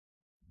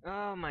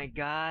Oh my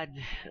god.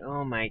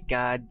 Oh my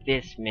god,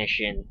 this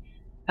mission.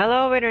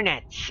 Hello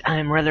internets,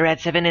 I'm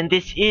Red7 and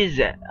this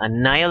is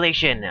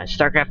Annihilation, a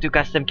StarCraft 2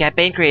 custom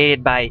campaign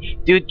created by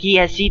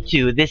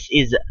DudeKeySC2. This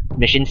is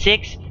Mission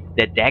 6,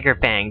 the Dagger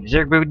Fang. The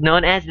Zerg brood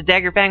known as the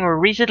Dagger Fang were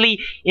recently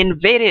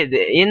invaded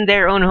in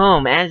their own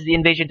home as the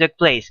invasion took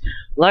place.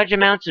 Large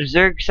amounts of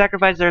Zerg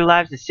sacrificed their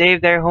lives to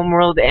save their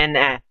homeworld and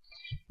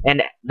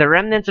the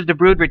remnants of the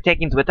brood were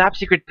taken to a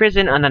top-secret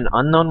prison on an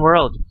unknown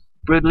world.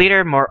 The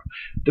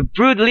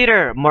brood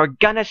leader,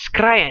 Morgana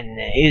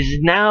Skryan, is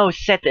now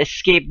set to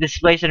escape this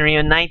place and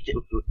reunite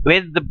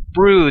with the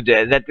brood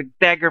that the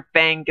Dagger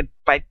Fang can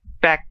fight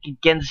back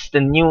against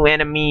the new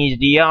enemies,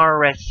 the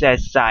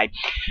RSS side.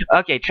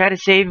 Okay, try to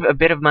save a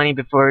bit of money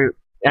before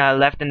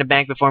left in the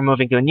bank before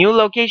moving to a new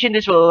location.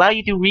 This will allow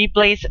you to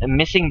replace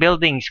missing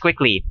buildings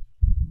quickly.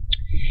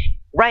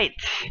 Right.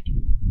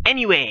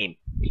 Anyway,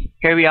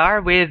 here we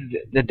are with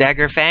the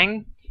Dagger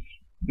Fang,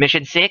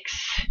 Mission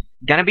 6.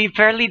 Gonna be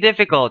fairly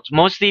difficult,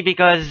 mostly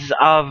because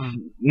of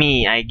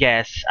me, I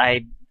guess.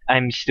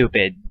 I'm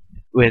stupid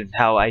with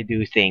how I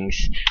do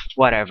things.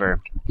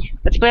 Whatever.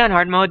 Let's play on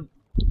hard mode.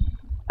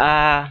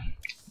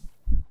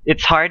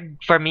 It's hard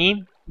for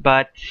me,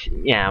 but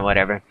yeah,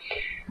 whatever.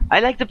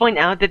 I'd like to point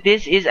out that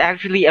this is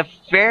actually a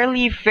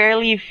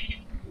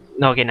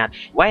no, okay, not.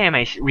 Why am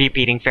I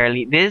repeating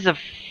fairly? This is a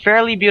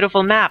fairly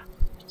beautiful map.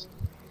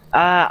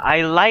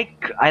 I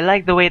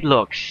like the way it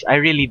looks. I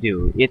really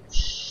do.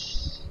 It's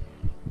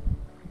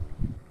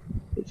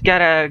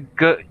got a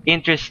good,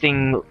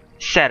 interesting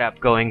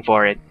setup going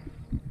for it.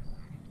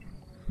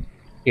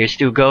 Here's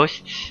two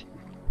ghosts.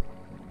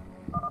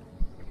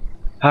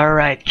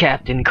 Alright,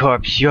 Captain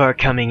Corpse, you're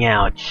coming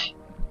out.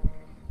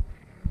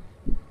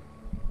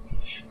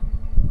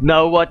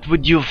 Now what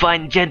would you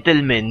fine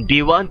gentlemen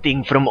be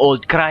wanting from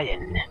old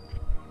Kerrigan?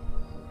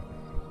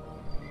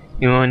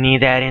 You won't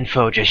need that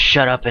info, just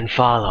shut up and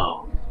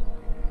follow.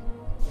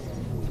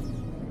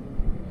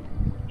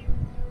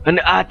 An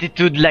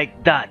attitude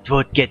like that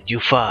won't get you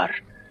far.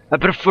 I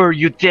prefer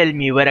you tell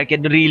me where I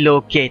can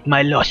relocate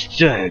my lost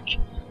Zerg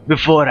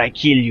before I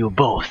kill you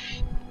both.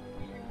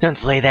 Don't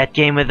play that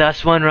game with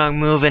us. One wrong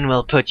move and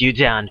we'll put you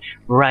down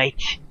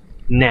right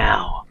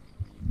now.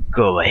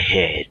 Go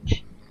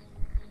ahead.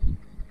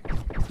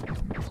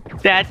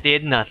 That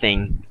did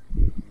nothing.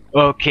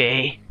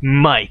 Okay,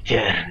 my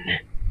turn.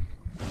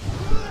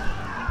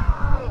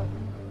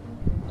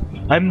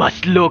 I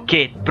must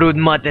locate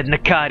Broodmother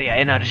Nakaria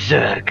and our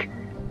Zerg.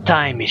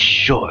 Time is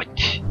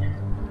short.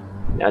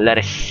 Now let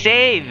us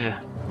save.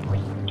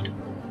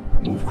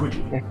 Move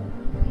quickly.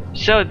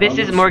 So this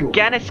is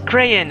Morgana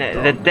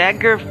Skryan, the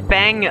Dagger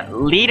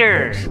Fang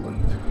leader.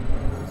 Excellent.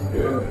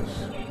 Yes.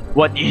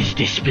 What is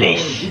this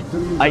place?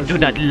 I do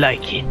not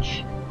like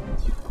it.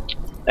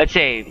 Let's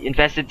say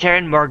infested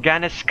Terran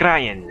Morgana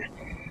Skryan.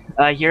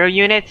 Hero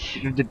unit,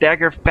 the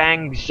Dagger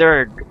Fang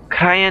Zerg.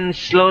 Kerrigan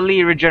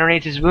slowly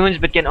regenerates his wounds,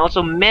 but can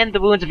also mend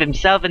the wounds of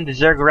himself and the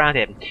Zerg around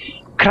him.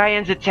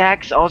 Kerrigan's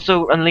attacks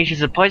also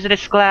unleashes a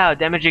poisonous cloud,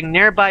 damaging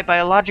nearby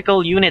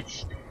biological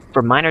units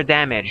for minor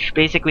damage.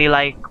 Basically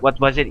like, what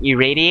was it,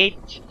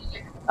 Irradiate?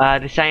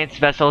 The science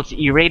vessel's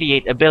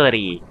Irradiate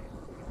ability.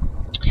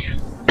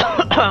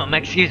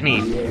 Excuse me.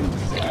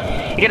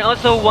 You can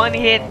also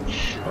one-hit...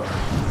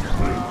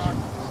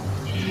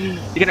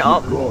 You can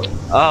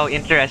oh,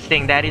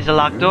 interesting. That is a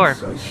locked door.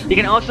 You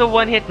can also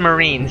one-hit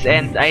Marines,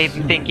 and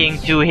I'm thinking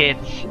two-hit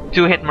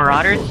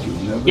Marauders.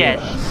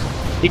 Yes,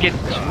 you can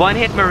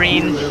one-hit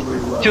Marines,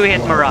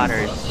 two-hit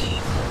Marauders.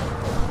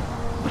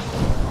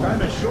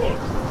 Time is short.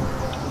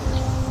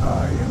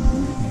 I am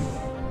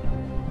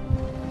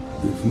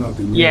with you. If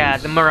nothing Yeah,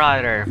 else, the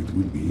Marauder. it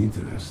will be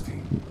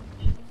interesting.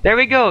 There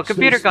we go.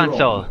 Computer Stay strong.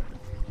 console.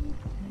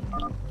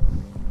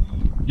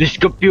 This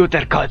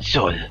computer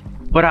console.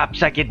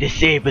 Perhaps I can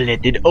disable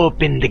it and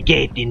open the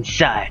gate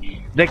inside.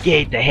 The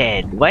gate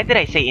ahead. Why did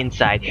I say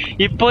inside?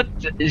 He put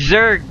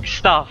Zerg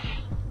stuff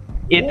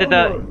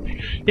into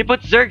He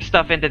put Zerg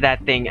stuff into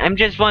that thing. I'm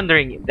just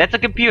wondering. That's a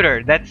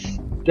computer. That's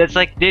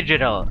like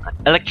digital,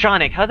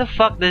 electronic. How the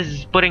fuck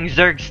does putting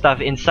Zerg stuff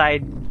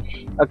inside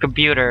a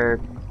computer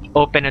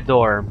open a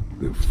door?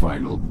 The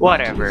final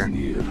Whatever. battle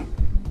is near.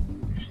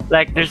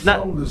 Like there's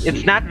not.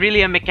 It's not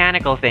really a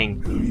mechanical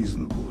thing. A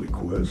reasonable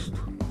request.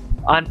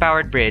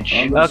 Unpowered bridge.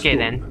 Okay Understood.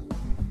 then.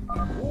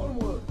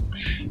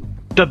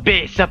 The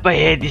base up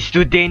ahead is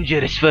too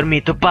dangerous for me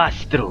to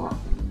pass through.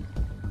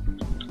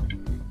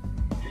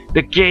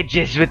 The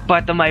cages with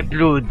part of my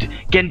brood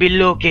can be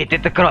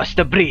located across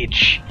the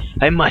bridge.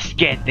 I must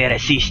get their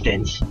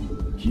assistance.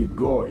 Keep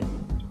going.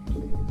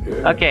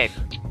 Yes. Okay,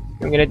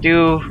 I'm gonna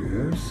do...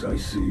 Yes, I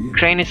see.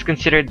 Crane is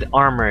considered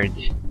armored.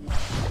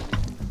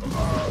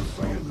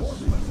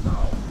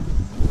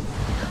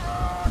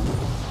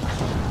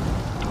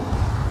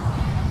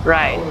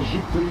 Right.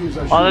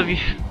 All of you...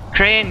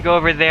 Crane, go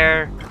over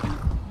there.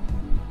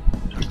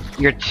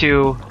 You're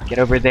two. Get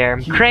over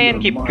there.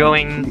 Crane, keep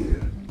going.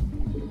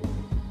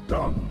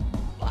 Done.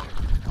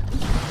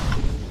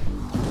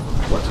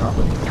 What's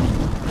happening?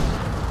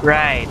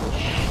 Right.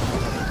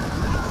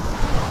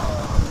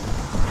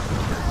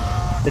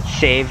 Let's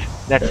save.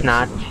 That's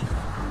not.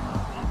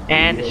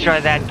 And destroy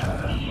that.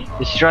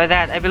 Destroy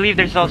that. I believe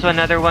there's also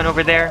another one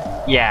over there.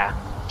 Yeah.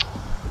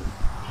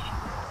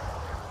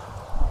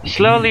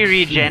 Slowly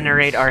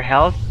regenerate our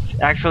health.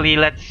 Actually,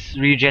 let's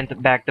regen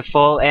back to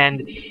full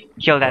and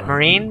kill that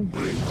marine.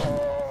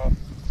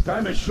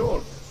 Time is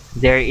short.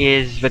 There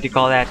is, what do you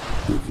call that?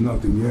 If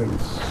nothing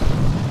else,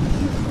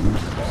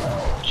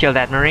 Kill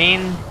that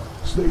marine.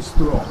 stay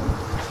strong.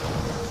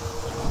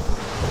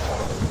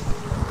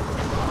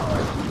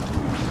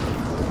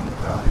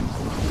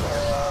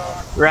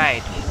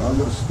 Right.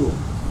 Understood.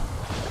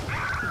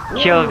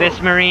 Kill this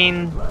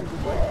marine.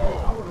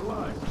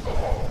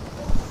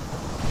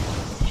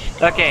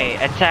 Okay,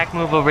 attack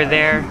move over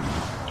there.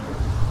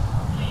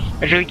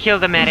 Actually, kill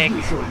the medic.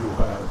 So you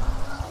have.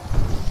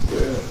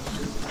 Yes.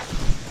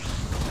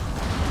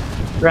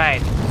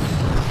 Right.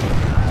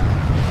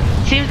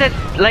 Seems that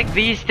like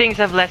these things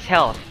have less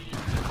health.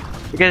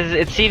 Because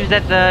it seems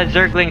that the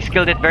Zerglings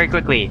killed it very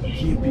quickly.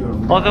 Keep your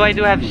mind. Although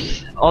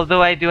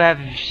I do have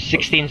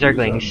 16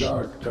 Zerglings. These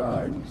are dark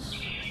times.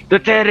 The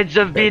turrets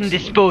have been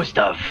disposed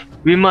of.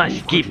 We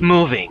must keep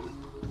moving.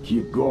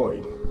 Keep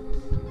going.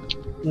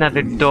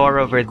 Another door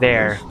over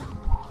there.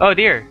 Oh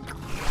dear.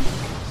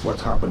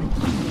 What's happening to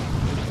you?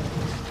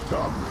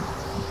 Come.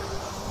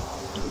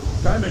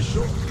 Time is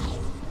short.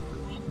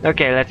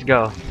 Okay, let's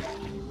go.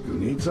 You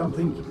need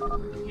something?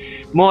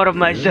 More of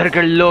my Zerg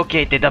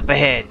located up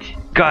ahead,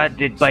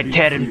 guarded by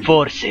Terran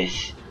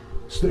forces.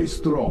 Stay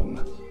strong.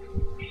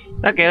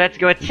 Okay, let's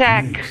go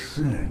attack. Makes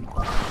sense.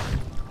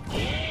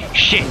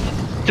 Shit!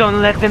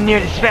 Don't let them near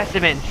the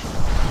specimens.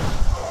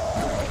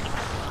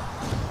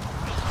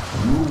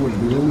 You were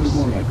the only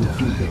one I could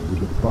think of with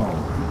the power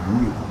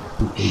and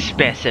will to take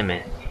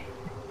Specimen.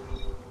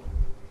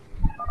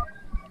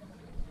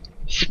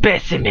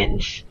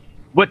 Specimens.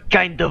 What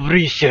kind of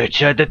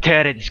research are the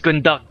Terrans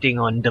conducting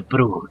on the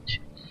brood?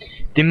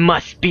 They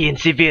must be in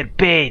severe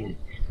pain.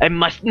 I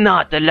must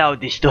not allow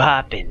this to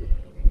happen.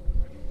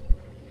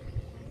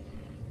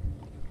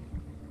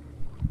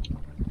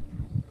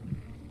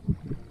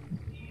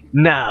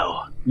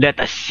 Now, let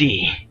us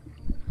see.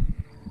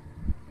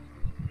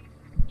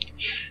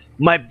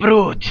 My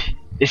brood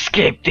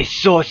escaped this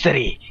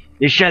sorcery.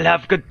 They shall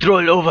have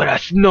control over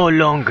us no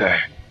longer.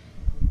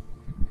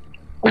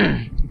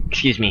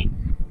 Excuse me.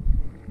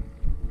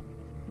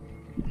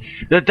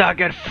 The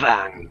Dagger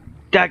Fang.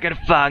 Dagger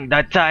Fang,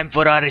 the time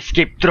for our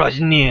escape draws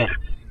near.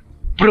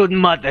 Brood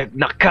Mother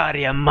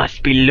Nakaria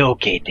must be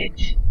located.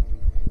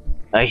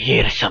 I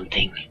hear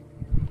something.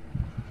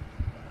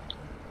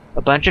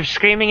 A bunch of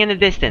screaming in the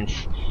distance.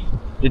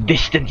 The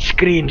distant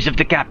screams of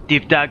the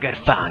captive Dagger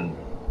Fang.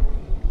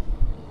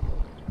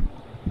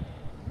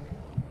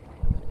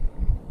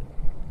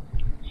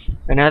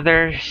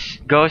 Another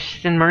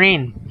ghost and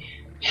marine.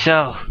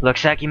 So,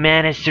 looks like he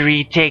managed to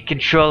retake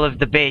control of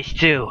the base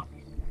too.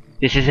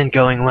 This isn't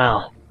going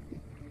well.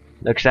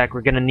 Looks like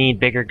we're gonna need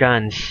bigger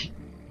guns.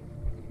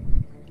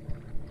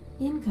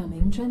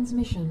 Incoming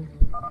transmission.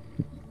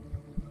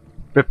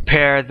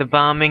 Prepare the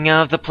bombing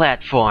of the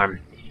platform.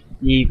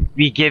 We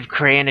give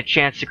Kerrigan a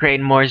chance to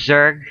create more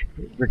Zerg,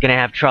 we're gonna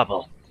have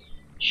trouble.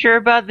 Sure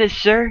about this,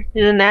 sir?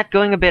 Isn't that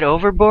going a bit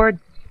overboard?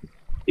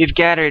 We've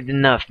gathered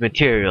enough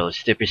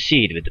materials to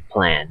proceed with the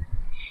plan.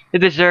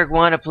 If the Zerg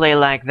want to play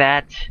like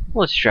that,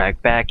 we'll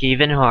strike back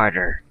even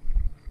harder.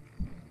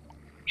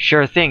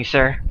 Sure thing,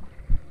 sir.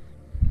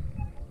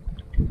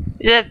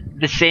 Is that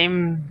the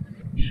same?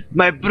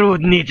 My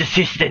brood needs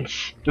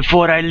assistance.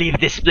 Before I leave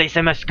this place,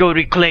 I must go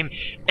reclaim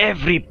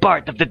every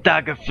part of the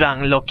Dagger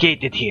Fang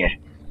located here.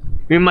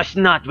 We must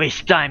not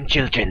waste time,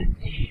 children.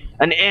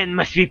 An end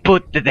must be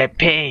put to their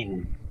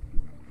pain.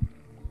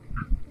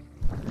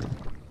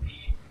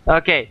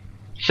 Okay,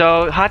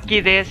 so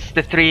hotkey this,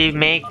 the 3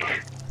 make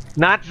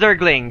not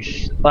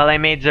Zerglings. Well, I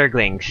made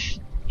Zerglings.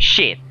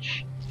 Shit.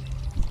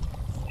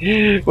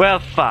 Well,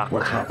 fuck.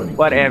 What's happening?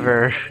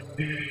 Whatever.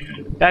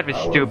 That was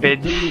Our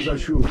stupid. victory is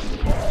assured.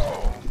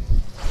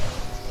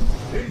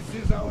 This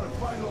is our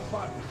final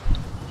battle.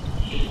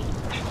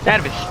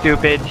 That was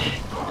stupid.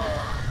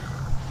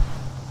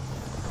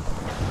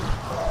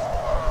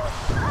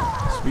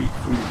 Speak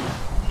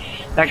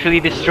freely. Actually,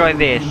 destroy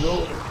this. You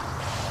know,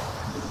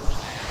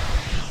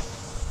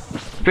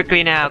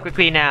 Quickly now,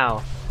 quickly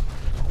now.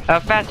 How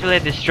fast will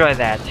it destroy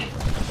that?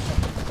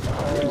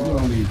 there's no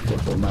need for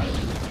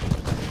formality.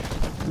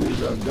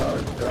 These are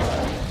dark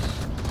times.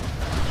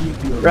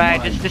 Keep your Right,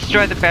 mind just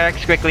destroy the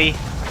barracks quickly.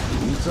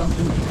 You need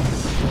something?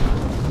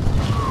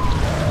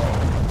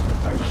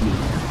 I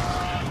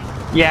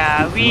hear you.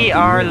 Yeah, we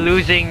are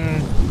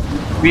losing.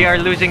 We are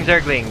losing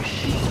Zerglings.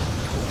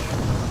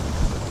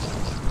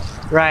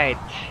 Right,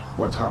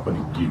 What's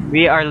happening to you?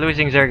 we are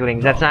losing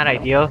Zerglings. That's not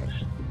ideal.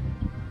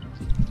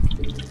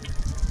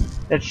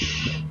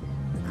 That's.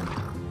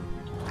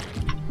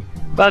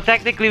 Well,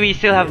 technically, we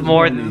still have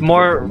more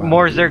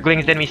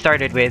Zerglings than we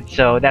started with,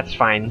 so that's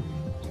fine.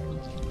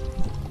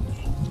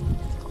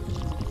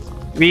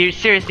 We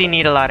seriously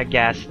need a lot of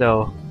gas,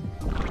 though.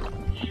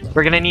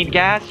 We're gonna need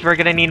gas. We're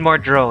gonna need more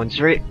drones.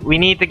 We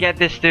need to get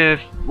this to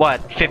what,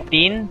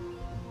 15?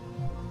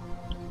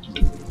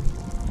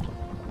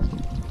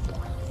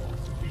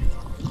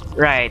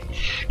 Right.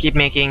 Keep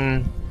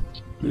making.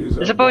 These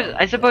are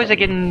I suppose I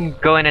can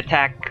go and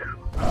attack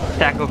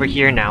over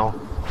here now.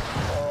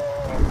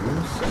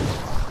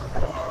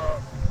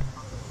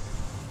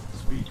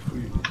 Speak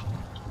freely.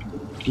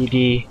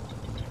 DD.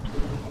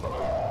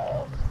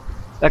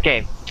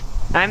 Okay.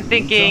 I'm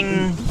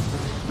thinking.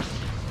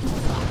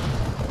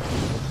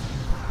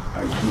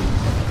 I hear.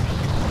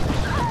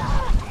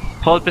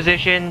 Hold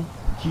position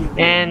Keep your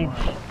and mind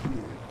clear.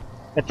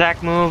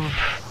 attack move.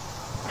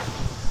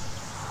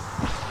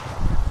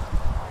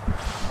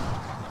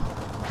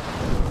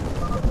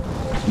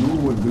 You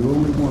were the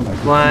only one I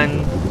could One,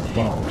 think of with the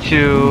power.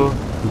 2,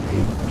 To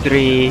hate.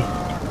 3.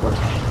 What?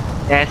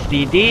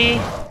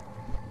 SDD.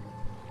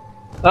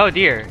 Oh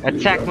dear,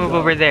 attack move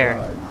over there.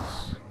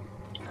 Eyes.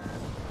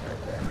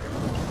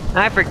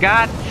 I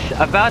forgot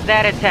about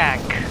that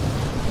attack.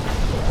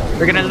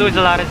 We're gonna lose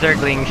a lot of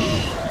Zerglings.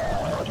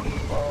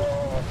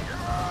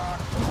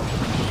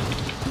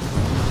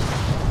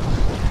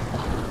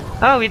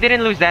 Oh, we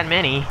didn't lose that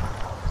many.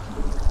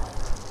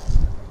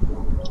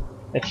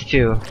 That's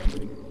 2.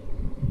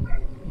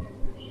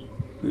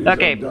 These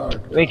Okay, are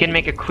dark we can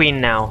make a queen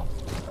now.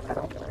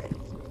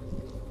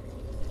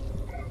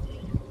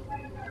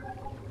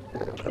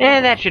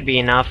 And that should be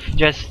enough.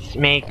 Just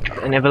make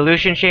an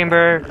evolution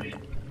chamber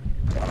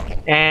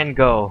and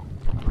go.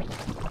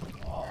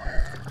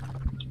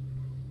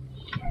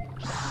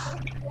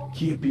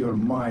 Keep your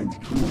mind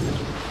clear.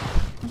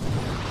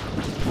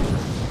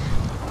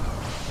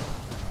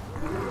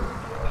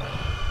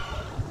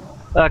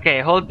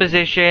 Okay, hold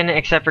position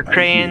except for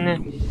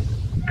Crane.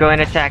 Go and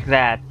attack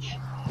that.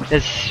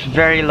 It's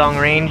very long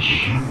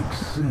range. Makes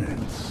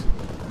sense.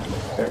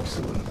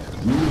 Excellent.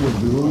 You were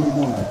the only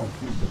one I could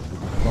think of with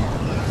the power.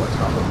 What's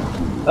happening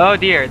to you? Oh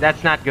dear,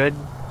 that's not good.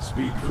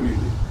 Speak freely.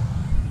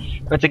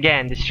 Once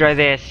again, destroy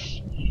this.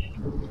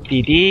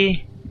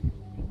 DD.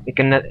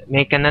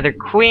 Make another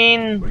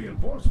queen.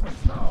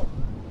 Reinforcements now.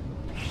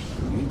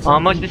 You need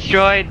Almost something?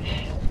 destroyed.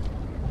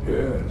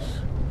 Yes.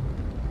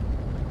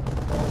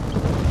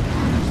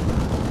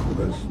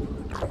 Listen to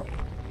the truth.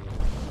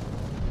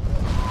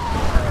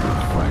 The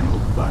final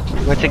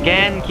battle. Once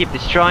again, keep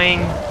destroying.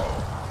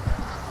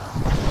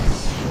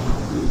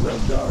 These are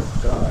dark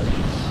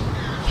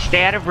times.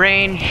 Stay out of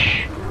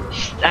range.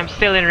 I'm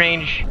still in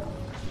range.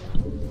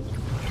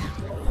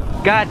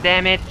 God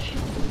damn it.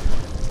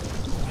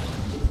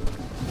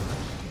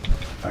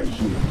 I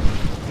hear.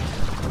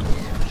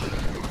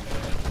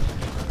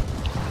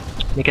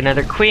 Make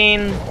another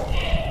queen.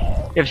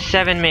 You have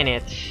 7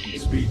 minutes.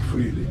 Speak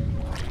freely.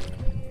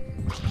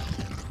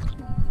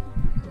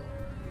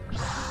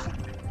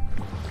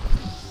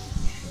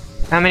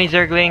 How many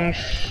Zerglings?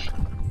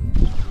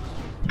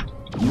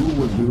 You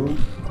would do.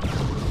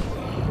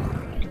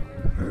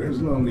 There is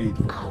no need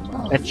for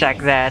command. Attack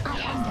that.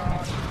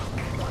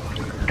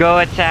 Go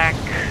attack.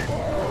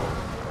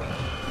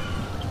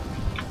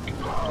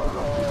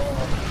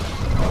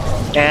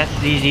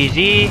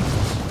 SZZZ.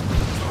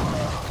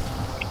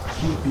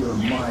 Keep your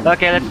mind.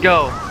 Okay, let's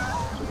go.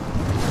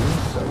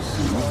 Yes, I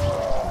see.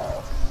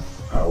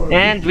 Our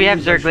And we have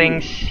victory is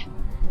Zerglings. assured.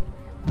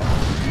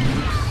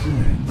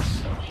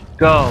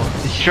 Go.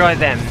 Destroy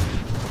them.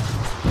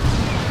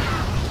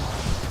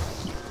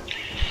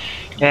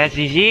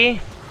 SZZ.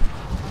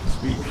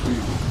 Speak freely.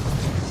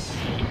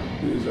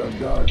 These are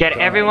dark Get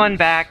everyone times.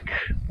 back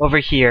over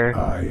here.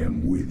 I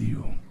am with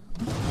you.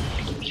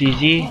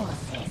 ZZ. You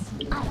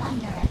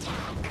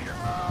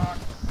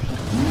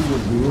were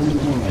the only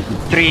one I could.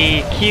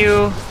 3Q.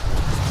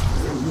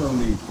 There's no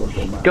need for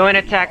command. Go and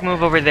attack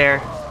move over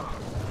there.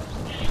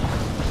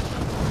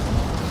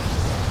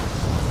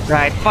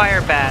 Right,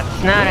 fire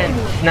bats.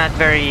 Not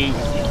very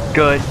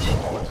good.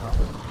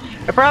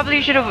 I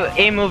probably should have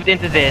moved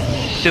into this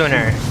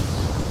sooner.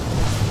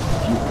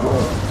 Keep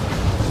going.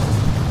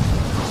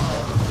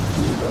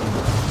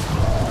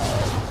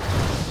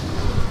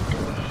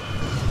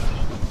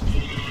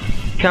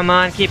 Come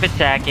on, keep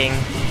attacking.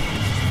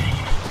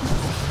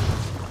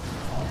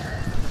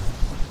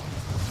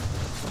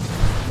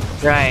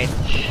 Right.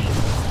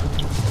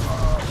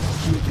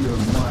 Keep your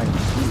mind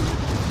clear.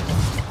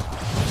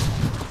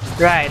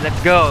 Right,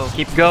 let's go.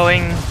 Keep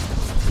going.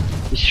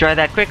 Destroy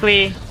that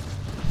quickly.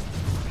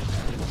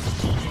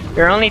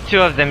 There are only 2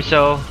 of them,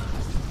 so...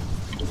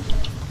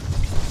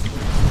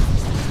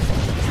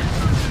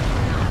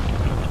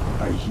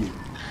 I hear.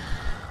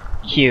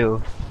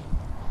 Q.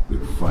 The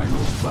final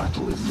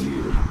battle is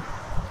near.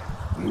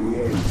 The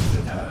end is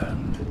at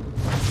hand.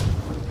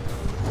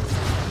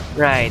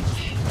 Right.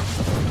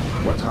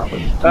 What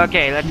happened?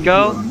 Okay, let's Keep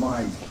go. your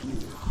mind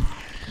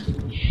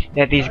clear.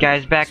 Get these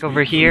guys back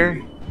over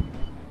here.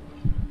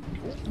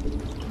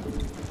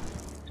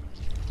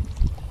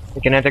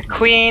 Make another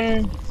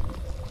queen.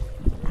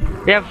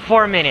 We have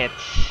 4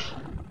 minutes.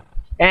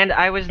 And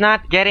I was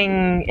not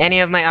getting any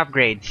of my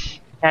upgrades.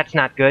 That's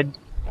not good.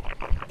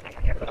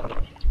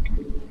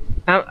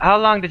 How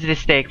long does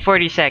this take?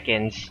 40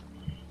 seconds.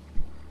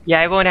 Yeah,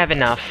 I won't have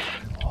enough.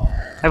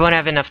 I won't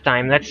have enough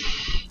time. Let's...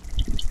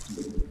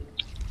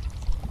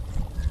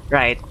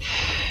 Right.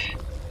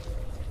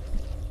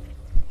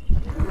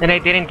 And I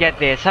didn't get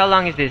this. How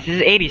long is this? This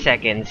is 80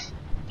 seconds.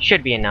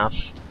 Should be enough.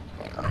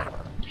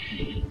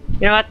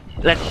 You know what?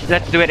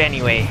 Let's do it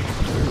anyway.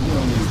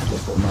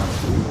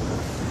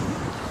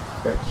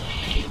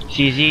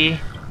 CZ.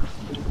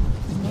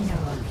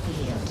 Mineral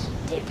field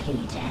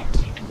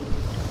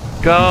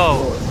depleted.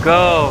 Go!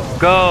 Go!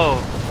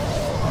 Go!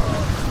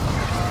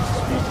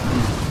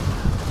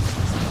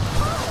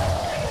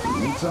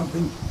 Need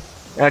something?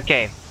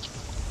 Okay.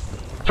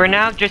 For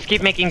now, just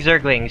keep making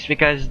Zerglings,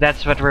 because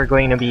that's what we're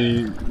going to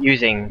be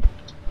using.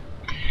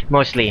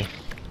 Mostly.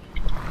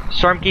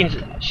 Swarm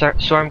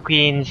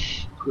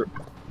Queens...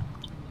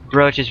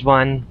 Roaches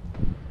 1.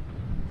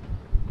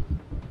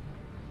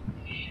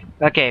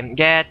 Okay,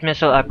 get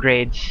missile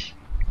upgrades.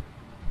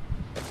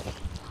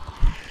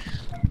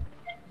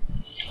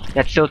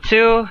 That's still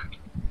 2.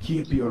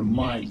 Keep your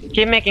mind.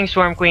 Keep making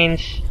Swarm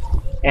Queens.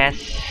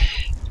 S,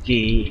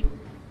 D.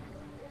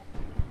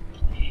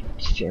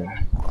 Still.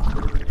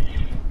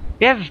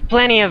 We have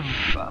plenty of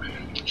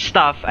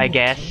stuff, I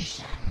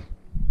guess.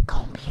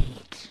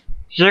 Complete.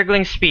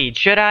 Zergling speed.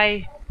 Should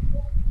I?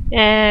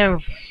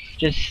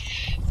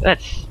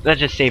 Let's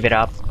just save it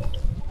up.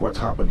 What's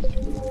happening?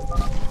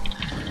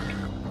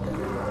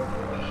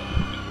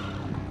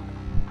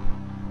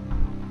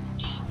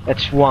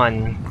 That's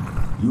 1.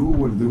 You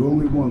were the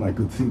only one I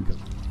could think of.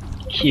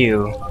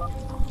 Q.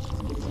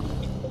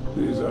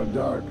 These are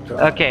dark times.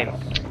 Okay.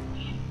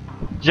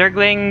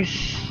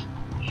 Zerglings.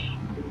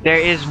 There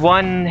is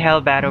 1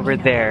 Hellbat over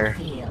there.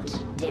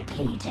 Field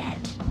depleted.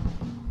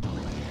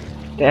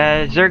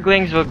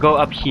 Zerglings will go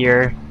up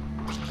here.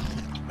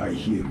 I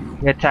hear you.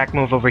 The attack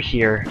move over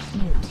here.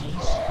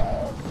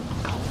 Mutation.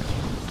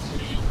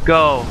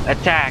 Go.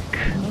 Attack.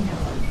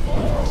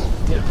 Mineral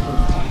field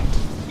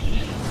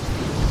depleted.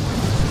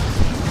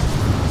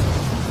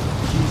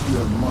 Keep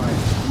your mind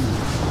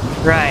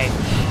cool. Right.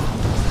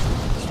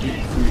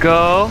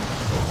 Go.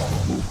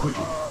 Move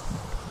quickly.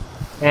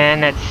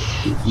 And let's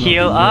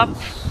heal up.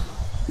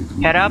 It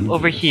will Head be up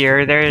over interesting.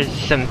 here. There's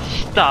some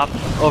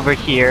stuff over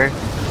here.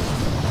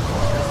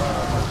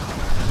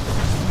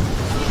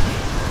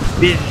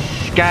 These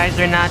guys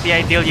are not the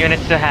ideal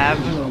units to have.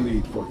 No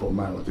need for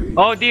formality.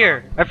 Oh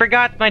dear, I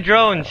forgot my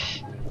drones.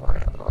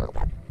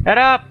 Head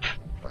up!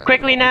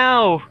 Quickly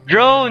now!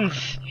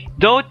 Drones!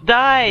 Don't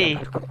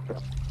die!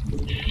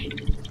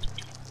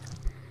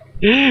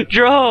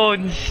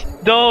 Drones!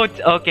 Don't!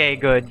 Okay,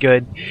 good,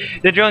 good.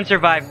 The drone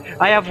survived.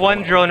 I have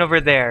 1 drone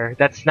over there.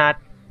 That's not...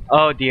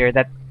 Oh dear,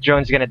 that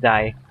drone's gonna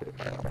die.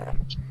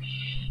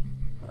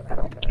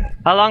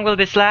 How long will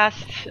this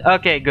last?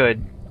 Okay,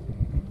 good.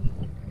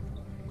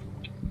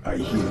 I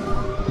hear you.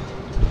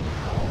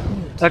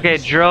 Okay,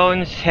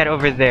 drones, head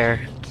over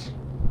there.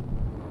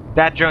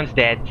 That drone's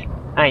dead.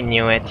 I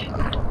knew it.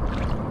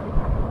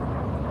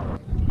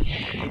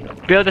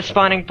 Build a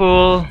spawning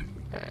pool.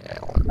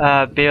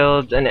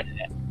 Build an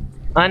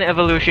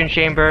evolution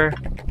chamber.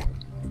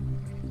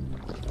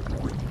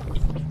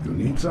 You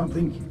need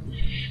something?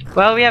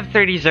 Well, we have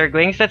 30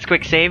 Zerglings. Let's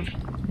quick save.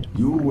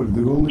 You were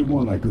the only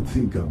one I could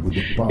think of with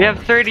the power. We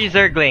have 30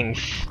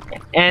 Zerglings.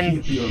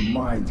 And Keep your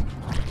mind.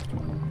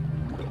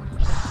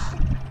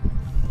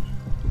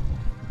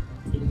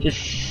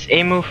 just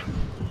a move.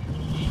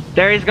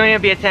 There is going to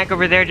be a tank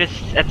over there.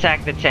 Just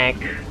attack the tank.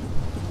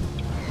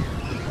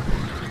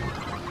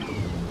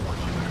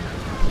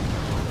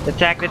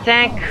 Attack the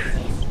tank.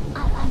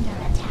 Are under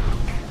attack.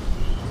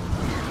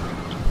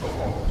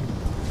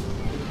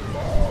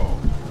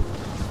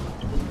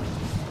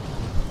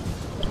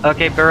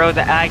 Okay, burrow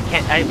that.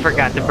 I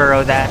forgot to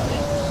burrow that.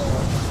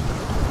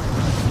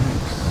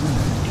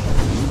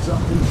 Need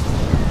something?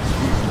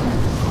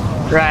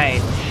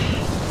 Right.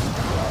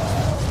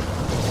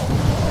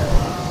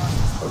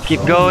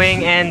 Keep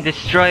going and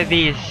destroy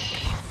these.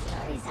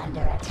 Sector is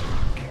under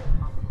attack.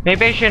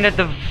 Maybe I shouldn't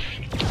have.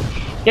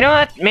 You know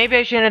what? Maybe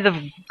I shouldn't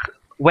have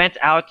went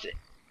out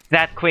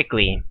that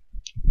quickly.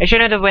 I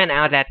shouldn't have went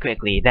out that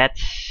quickly.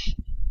 That's.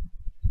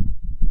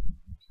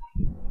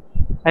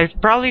 I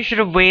probably should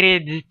have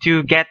waited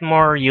to get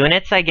more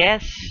units, I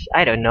guess.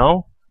 I don't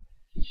know.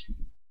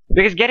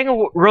 Because getting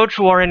a Roach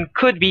Warren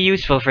could be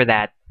useful for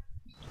that.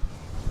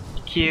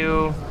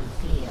 Q.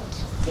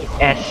 Field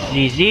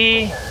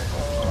SZZ.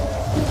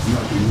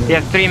 You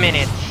have 3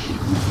 minutes.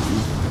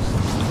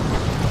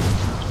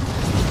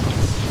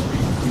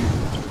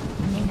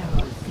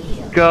 mineral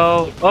field.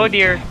 Go. Oh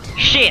dear.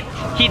 Shit!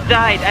 He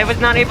died! I was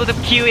not able to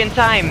queue in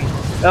time!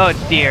 Oh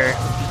dear.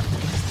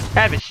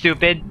 That was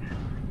stupid.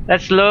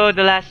 Let's load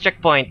the last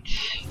checkpoint.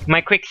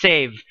 My quick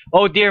save.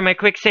 Oh dear, my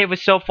quick save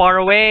was so far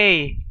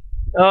away!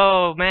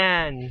 Oh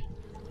man.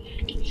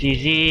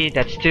 CZ,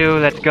 that's 2,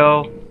 let's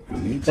go. You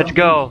need Let's something?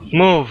 go.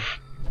 Move.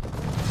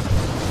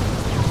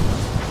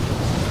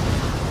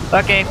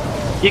 Okay,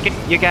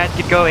 you guys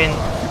keep going.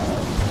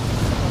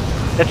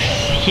 Let's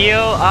heal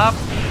up.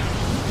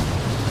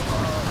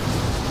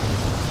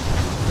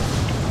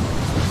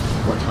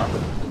 What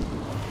happened?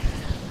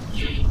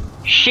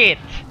 Shit!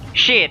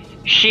 Shit!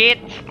 Shit!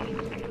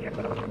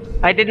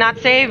 I did not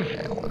save!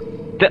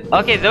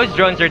 Okay, those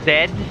drones are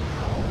dead.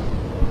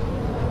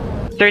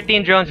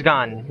 13 drones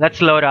gone.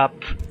 Let's load up.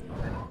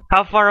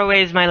 How far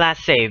away is my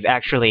last save,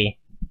 actually?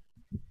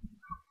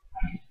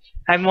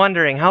 I'm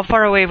wondering, how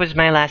far away was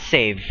my last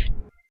save?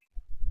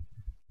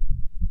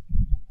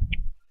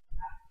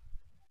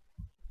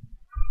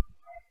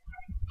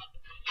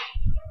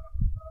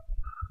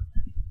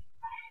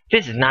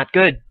 This is not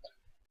good.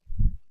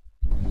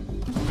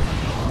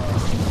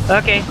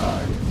 Okay.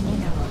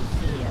 Mineral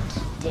field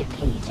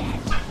depleted.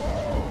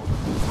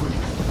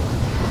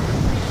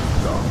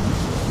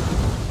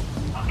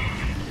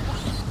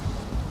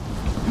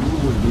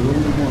 You were the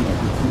only one I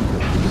could think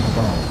of with the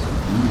power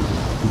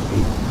to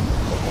aid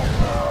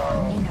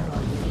me.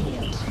 Mineral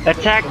field.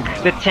 Attack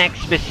the tank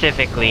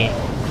specifically.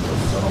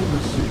 Sound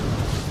asleep.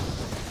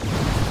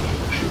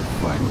 The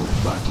final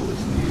battle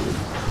is near.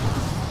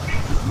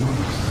 My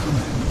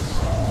friends,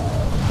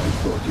 I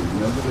thought you'd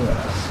never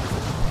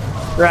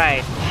ask.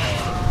 Right.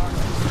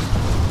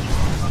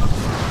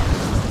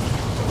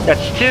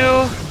 That's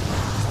 2.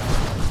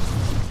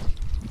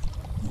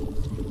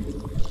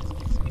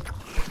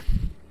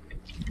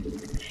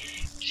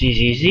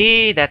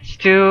 ZZZ, that's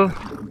 2.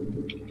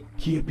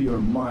 Keep your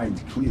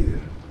mind clear.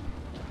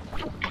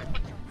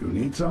 You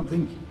need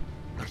something?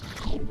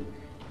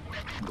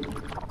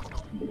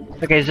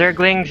 Okay,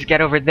 Zerglings,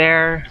 get over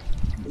there.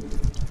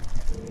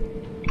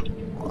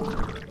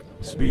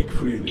 Speak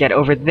freely. Get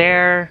over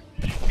there.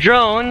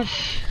 Drones!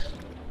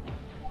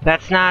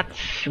 Let's not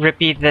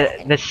repeat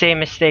the same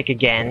mistake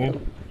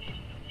again.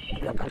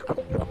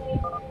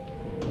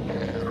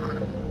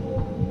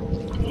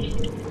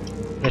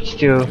 Let's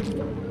do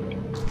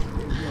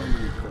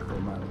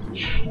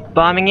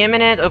bombing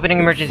imminent, opening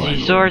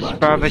emergency source,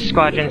 Bravo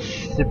squadrons.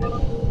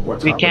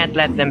 We can't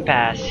let them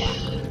pass.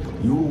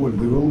 You were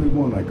the only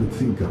one I could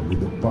think of with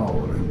the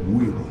power and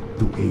will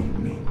to aid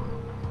me.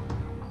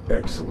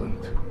 Excellent.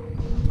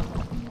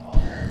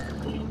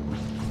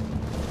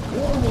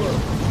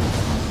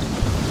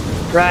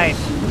 Right.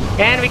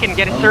 And we can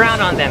get a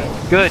surround on them.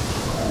 Good.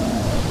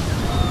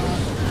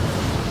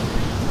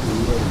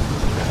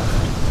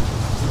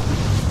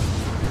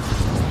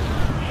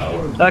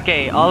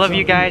 Okay, all of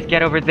you guys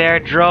get over there.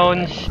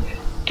 Drones,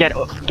 get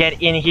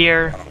in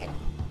here.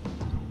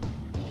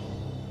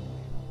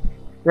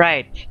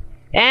 Right.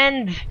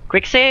 And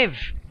quick save.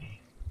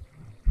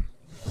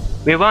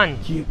 We won.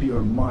 Keep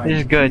your mind This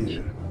is good.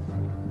 clear.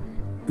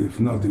 If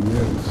nothing else, it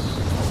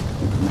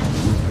will be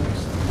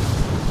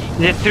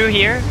interesting. Is it through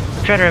here?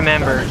 I'm trying to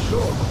remember.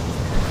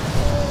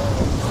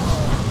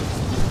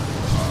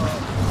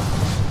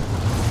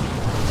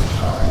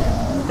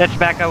 Let's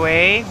back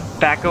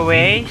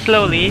away,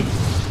 slowly.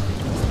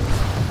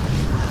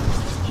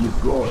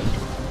 Keep going.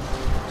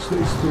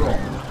 Stay strong.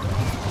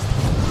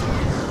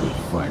 The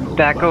final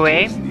Back battle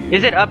away. near.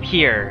 Is it up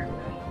here?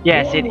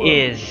 Yes, it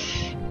is.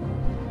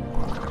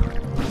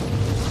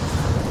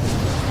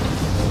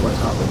 What's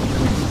happening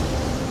to you?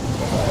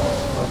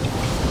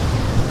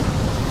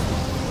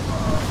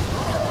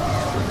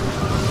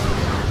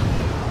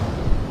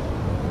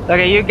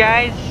 Okay, you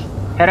guys,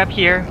 head up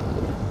here.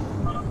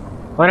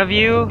 One of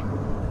you,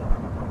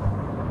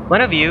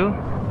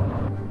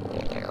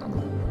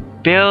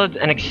 build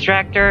an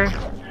extractor.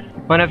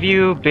 One of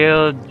you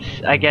build,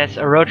 I guess,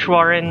 a roach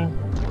warren.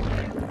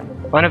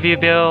 One of you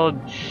build...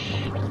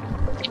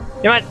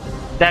 You know what?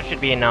 That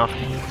should be enough.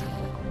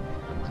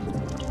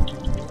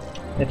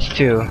 That's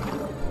 2.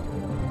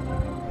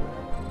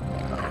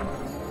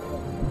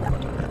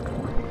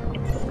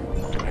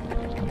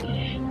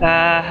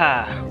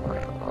 Aha.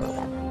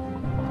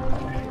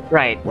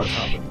 Right. What's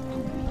happening?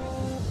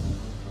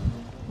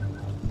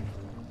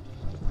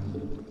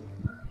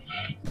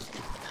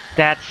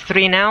 That's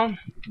 3 now.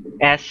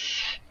 S.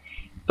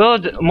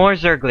 Build more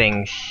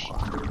Zerglings.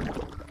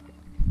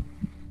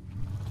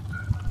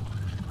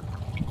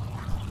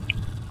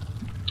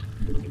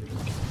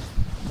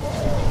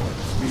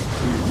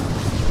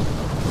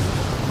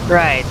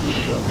 Right.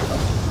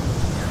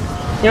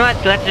 You know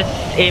what? Let's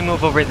just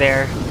move over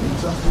there.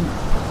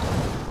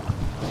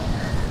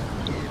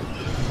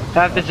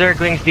 Have the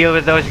Zerglings deal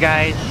with those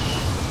guys.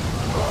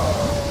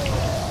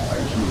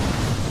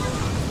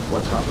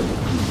 What's happening to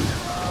you?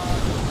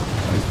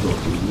 I thought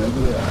you'd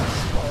never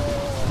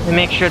ask. And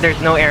make sure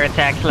there's no air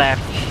attacks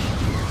left.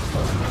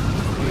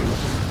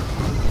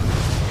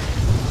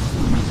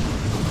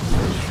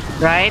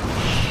 Right?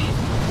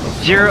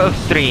 0 of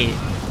 3.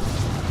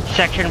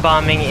 Section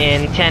bombing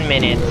in 10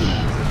 minutes.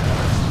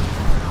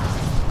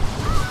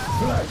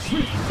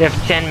 We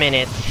have 10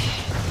 minutes.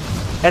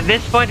 At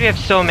this point we have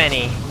so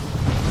many.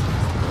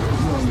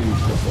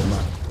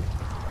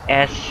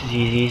 S, Z,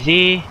 Z,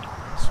 Z.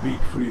 Speak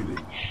freely.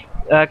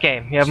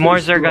 Okay, we have more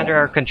Zerg under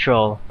our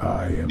control.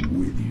 I am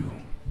with you.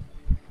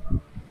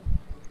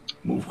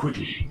 Move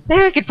quickly.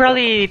 I could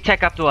probably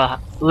tech up to a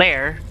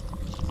lair.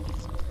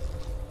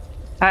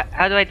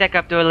 How do I tech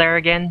up to a lair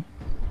again?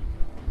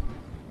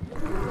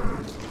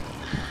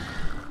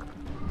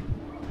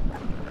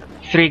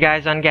 Three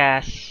guys on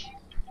gas.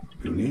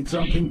 You need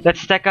something?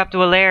 Let's tech up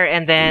to a lair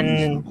and then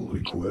Reasonable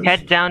request.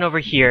 head down over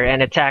here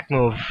and attack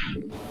move.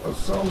 A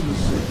sound is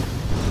safe.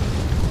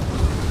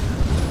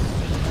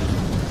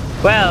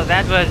 Well,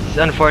 that was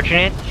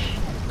unfortunate. Keep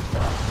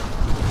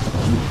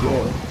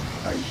going.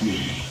 I hear you.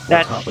 What's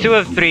That's happening 2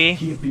 of to you? 3.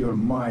 Keep your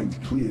mind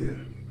clear.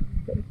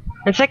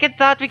 And second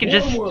thought, we could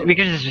just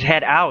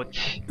head out.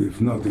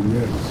 If nothing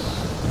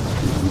else,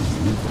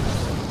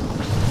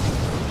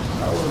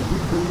 our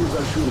victory is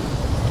assured.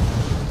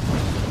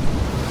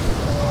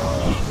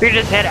 We could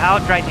just head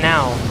out right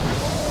now.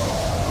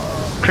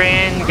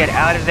 Crane, get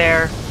out of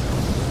there.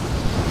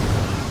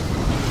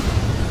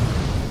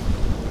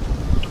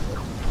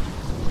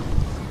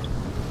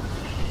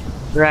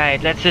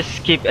 Right, let's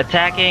just keep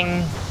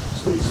attacking.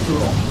 Stay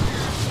strong.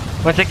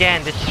 Once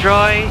again,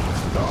 destroy.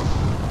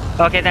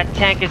 Okay, that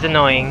tank is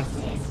annoying.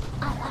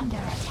 Are under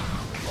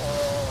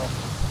attack.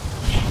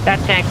 That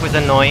tank was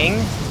annoying.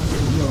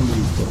 No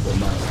need for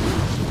formality.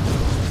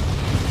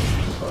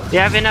 We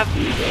have enough.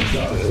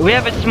 We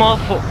have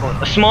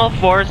a small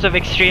force of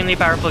extremely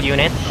powerful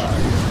units.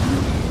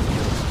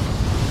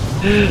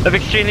 Of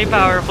extremely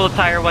powerful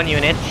Tier 1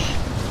 units.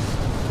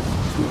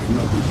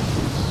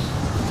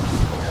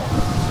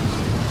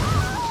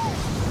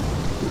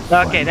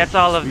 Okay, that's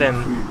all of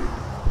them.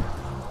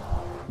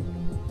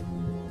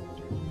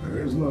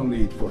 There's no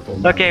need for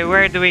formality. Okay,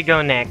 where do we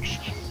go next?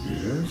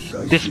 Yes,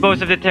 I Dispose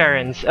see. of the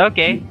Terrans.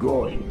 Okay. Keep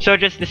going. So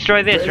just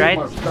destroy this, They right?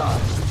 must die.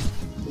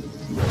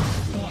 The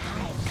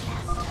hive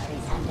cluster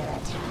is under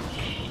attack.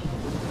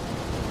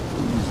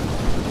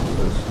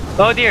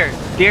 Oh dear,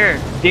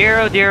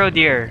 oh dear, oh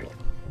dear.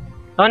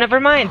 Oh, never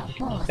mind.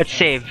 Let's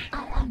save.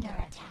 Are under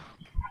attack.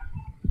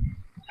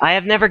 I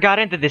have never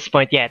gotten to this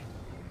point yet,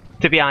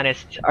 to be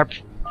honest.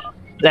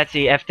 Let's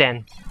see,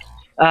 F10.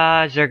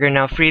 Zerger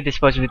now free,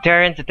 dispose of the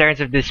Terrans. The Terrans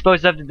have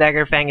disposed of. The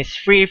Dagger Fang is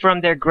free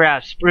from their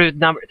grasp.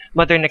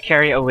 Mother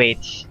Nakari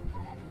awaits.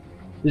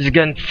 This has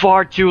gone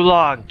far too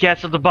long.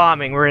 Cancel the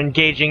bombing. We're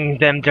engaging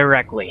them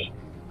directly.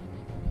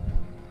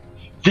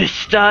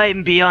 This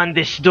time, beyond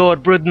this door,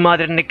 Brood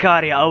Mother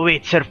Nikaria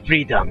awaits her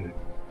freedom.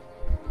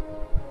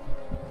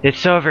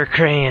 It's over,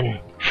 Crane.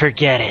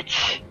 Forget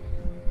it.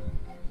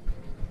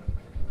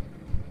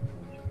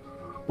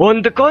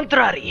 On the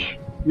contrary,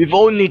 we've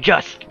only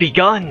just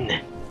begun.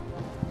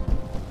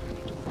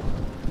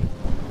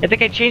 I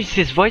think I changed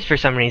his voice for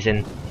some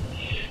reason.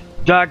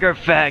 Dagger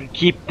Fang,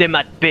 keep them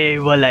at bay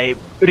while I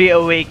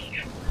reawaken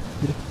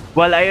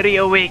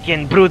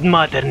Brood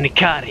Mother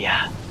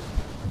Nikaria.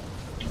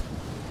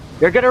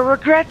 You're gonna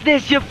regret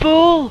this, you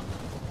fool!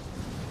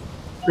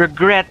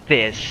 Regret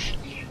this.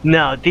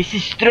 Now, this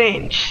is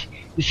strange.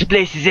 This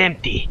place is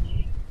empty.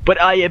 But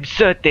I am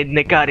certain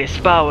Nikaria's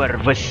power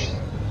was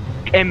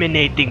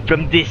emanating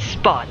from this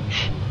spot.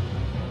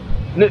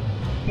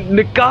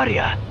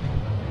 Nikaria?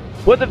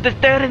 What have the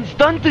Terrans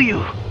done to you?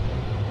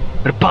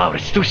 Her power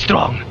is too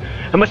strong.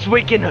 I must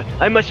weaken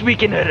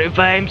her if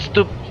I am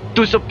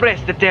to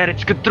suppress the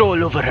Terrans'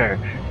 control over her.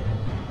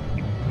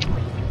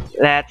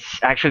 Let's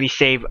actually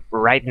save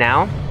right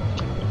now.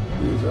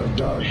 These are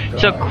dark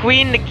So times.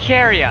 Queen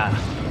Nikaria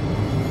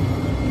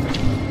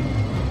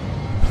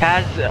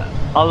has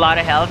a lot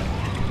of health.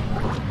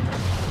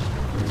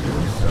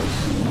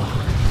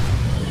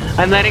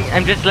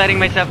 I'm just letting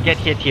myself get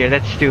hit here.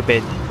 That's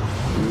stupid.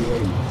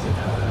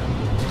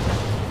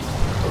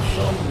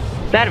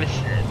 That was.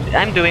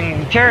 I'm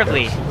doing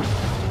terribly.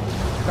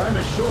 Time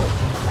is short.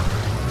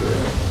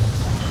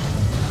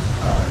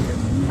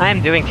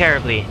 I'm doing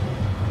terribly.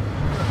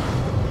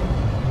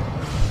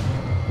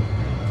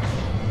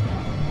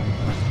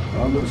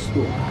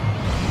 Understood.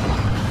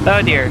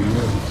 Oh dear.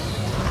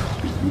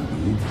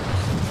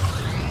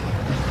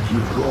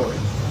 Keep going.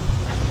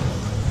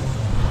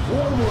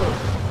 Forward.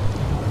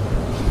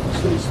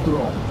 Stay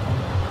strong.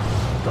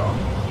 Come.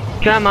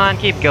 Come on,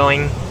 keep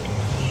going.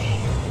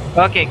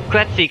 Okay,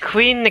 let's see.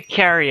 Queen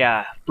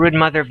Nikaria, brood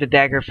mother of the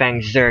Dagger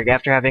Fang Zerg.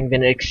 After having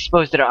been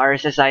exposed to the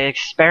RSSI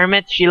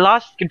experiment, she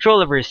lost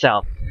control of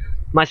herself.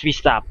 Must be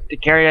stopped.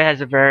 Nikaria has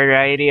a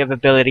variety of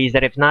abilities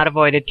that, if not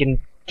avoided, can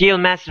deal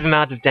massive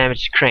amount of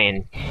damage to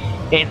Crane.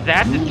 Ain't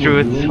that the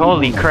truth?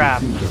 Holy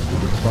crap.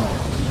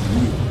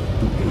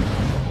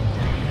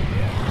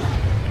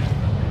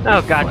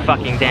 Oh god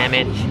fucking damn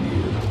it.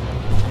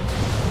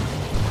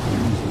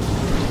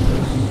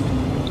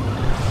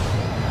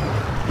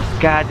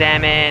 God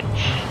damn it.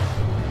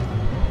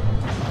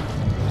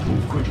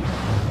 Move quickly.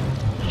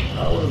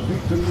 Our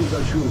victory is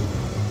assured.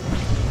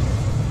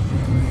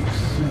 Makes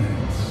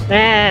sense.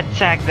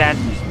 Attack that.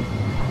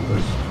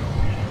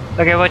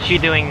 Okay, what's she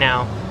doing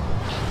now?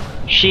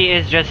 She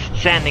is just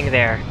standing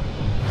there.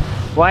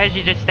 Why is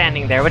she just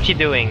standing there? What's she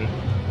doing?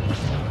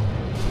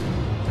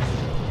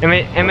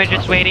 Am I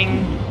just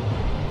waiting?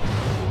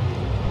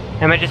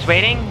 Am I just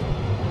waiting?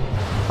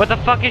 What the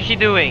fuck is she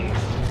doing?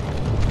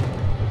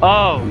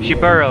 Oh, she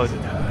burrowed. The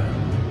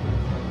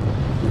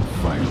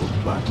final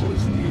battle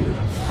is near.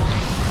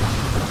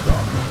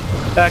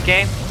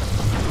 Okay,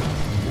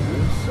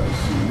 Yes, I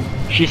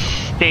see. she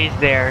stays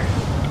there.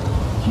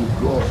 Keep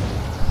going.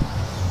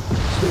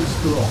 Stay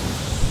strong.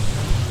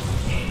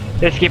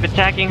 Let's keep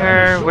attacking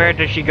her. Where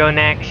does she go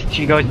next?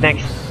 She goes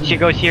next. She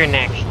goes here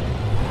next.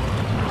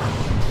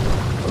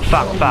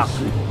 Fuck, fuck.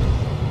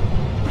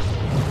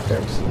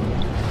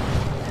 Excellent.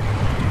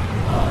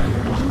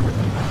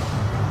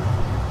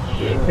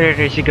 Where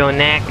does she go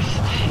next?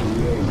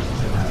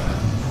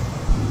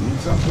 Need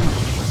something?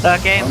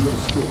 Okay.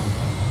 Understood.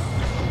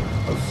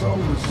 Assault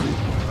received.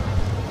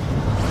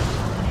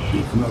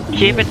 If nothing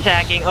Keep else,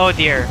 attacking. Oh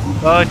dear.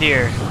 Oh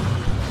dear.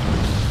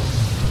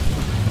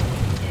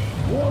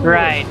 one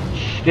Right.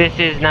 This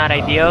is not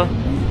ideal.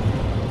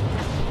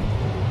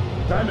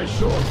 Time is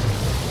short.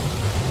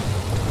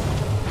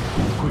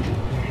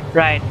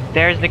 Right.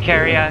 There's the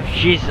Kerrigan.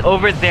 She's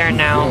over there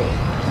now.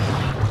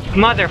 Stay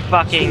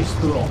Motherfucking.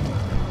 strong.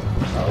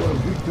 Our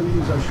victory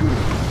is assured.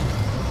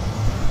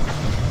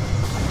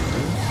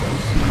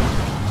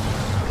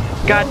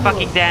 God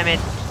fucking damn it.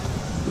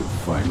 The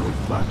final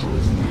battle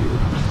is near.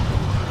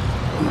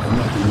 If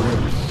nothing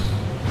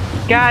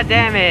else, God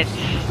damn it.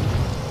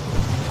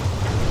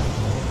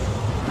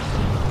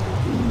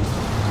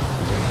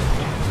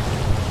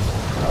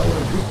 our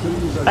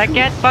victory is assured. I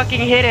can't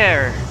fucking hit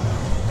her.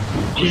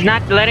 She's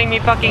not letting me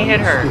fucking hit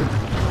her.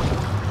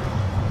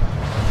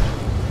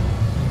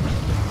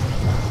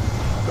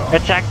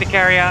 Attack the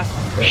Kerrigan.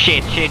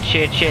 Shit, shit,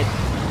 shit, shit.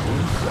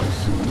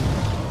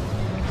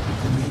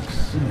 Makes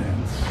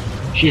sense.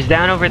 She's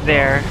down over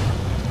there.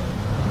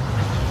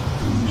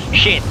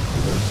 Shit.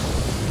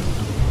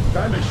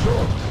 Time is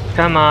short.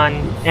 Come on.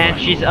 And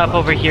she's up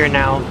over here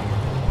now.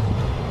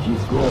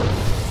 Keep going.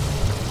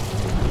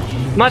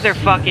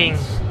 Motherfucking.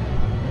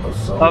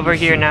 Assault Over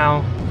here received.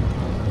 now.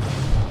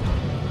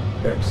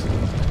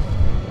 Excellent.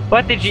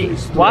 What did you...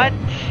 What?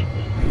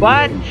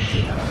 What?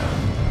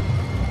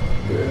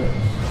 Yes.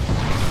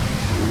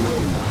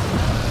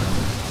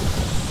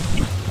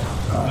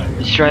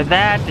 Destroy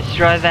that,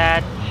 destroy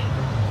that.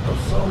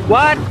 Assault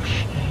What?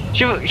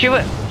 She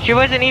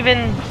wasn't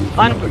even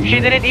on... She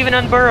didn't even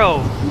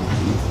unburrow.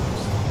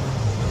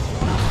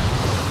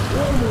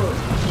 onward.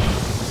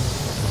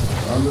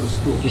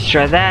 Understood.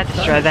 Destroy that,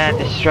 destroy that,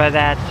 destroy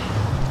that.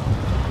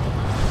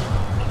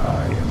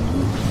 I am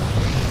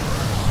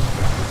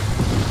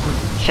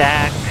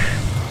Attack.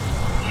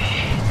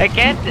 I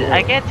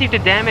can't seem to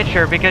damage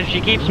her because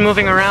she keeps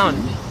moving around.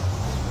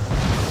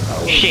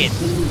 Shit.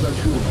 victory is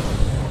assured.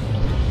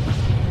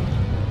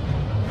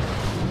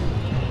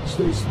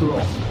 Stay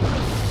strong.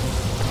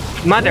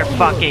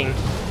 Motherfucking.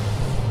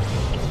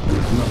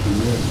 If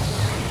nothing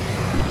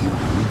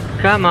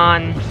else, Come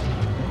on.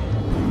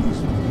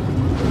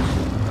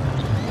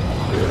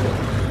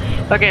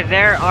 Okay,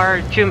 there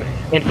are 2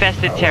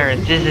 infested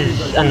turrets. This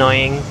is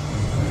annoying.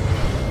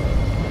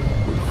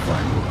 the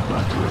final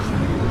battle is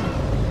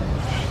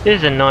near. This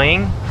is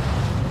annoying.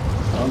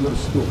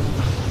 Understood.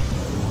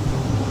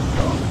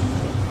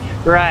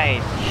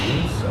 Right.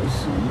 Yes, I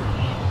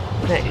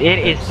see. It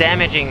is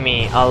damaging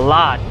me a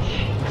lot.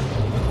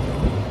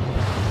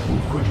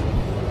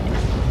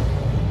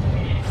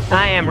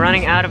 I am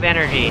running out of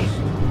energy.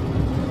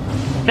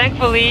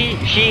 Thankfully,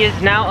 she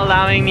is now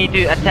allowing me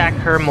to attack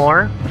her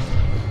more,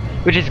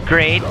 which is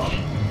great.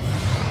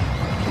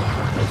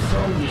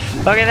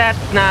 Okay, that's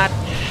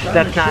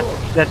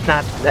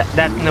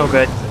no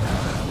good.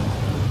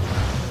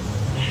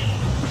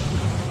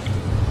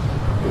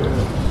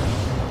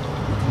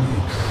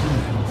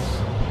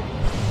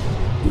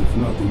 If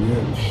nothing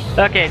else,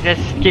 Okay,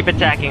 just keep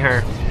attacking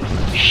her.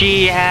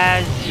 She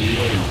has...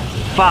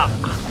 Fuck.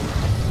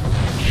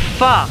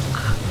 Fuck.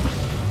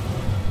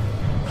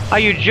 Are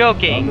you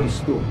joking?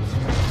 understood.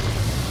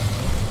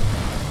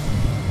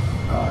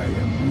 I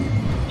am weak.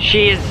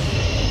 She is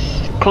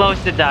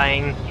close to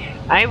dying.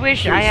 I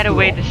wish I had a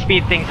way to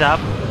speed things up,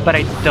 but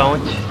I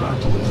don't.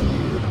 Battle is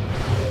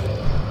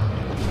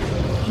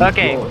near.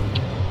 Okay,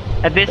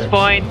 at this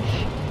point,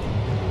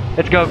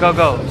 let's go, go,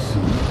 go.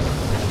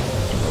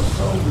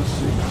 Assault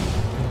received.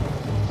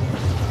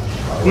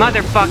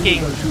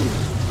 Motherfucking.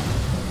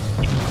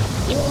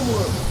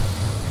 Forward.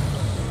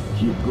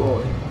 Keep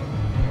going.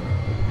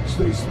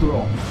 Stay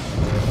strong.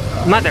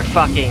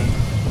 Motherfucking.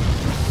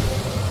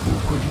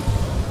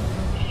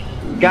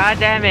 God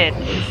damn it.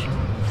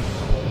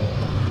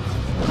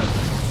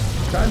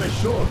 Time is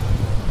short.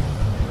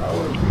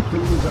 Our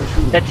victory is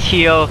assured. Let's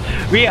heal.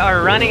 We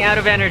are running out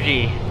of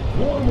energy.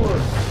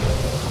 Forward.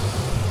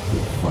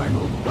 The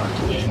final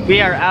battle. We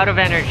are out of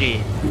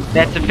energy.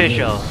 That's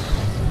official.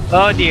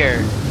 Oh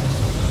dear.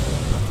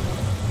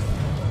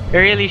 It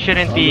really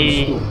shouldn't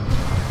be...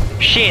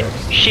 Shit,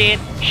 shit,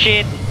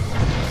 shit.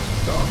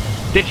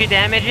 Did she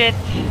damage it?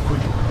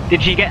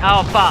 Did she get...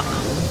 Oh fuck.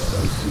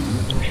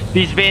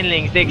 These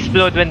Banelings, they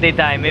explode when they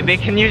die. Maybe I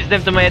can use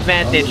them to my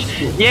advantage.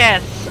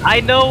 Yes! I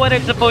know what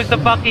I'm supposed to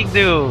fucking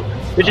do!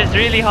 Which is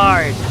really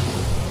hard.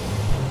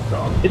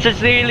 It's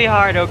just really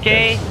hard,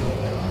 okay?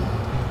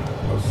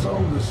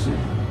 Assault received.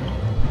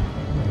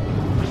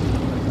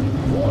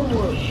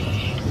 Forward.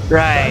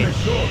 Right.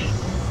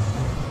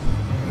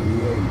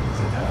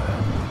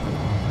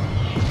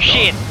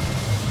 Shit!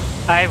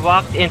 I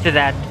walked into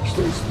that.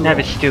 Stay strong. That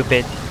was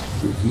stupid.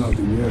 If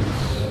nothing else, it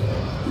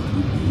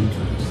would be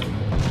interesting.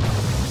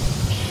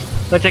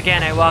 Once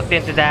again, I walked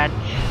into that.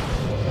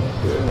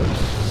 Yes.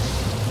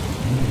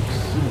 Makes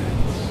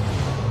sense.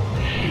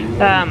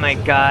 Oh my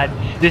god,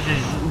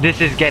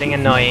 this is getting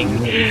annoying.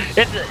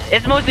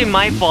 It's mostly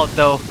my fault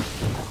though.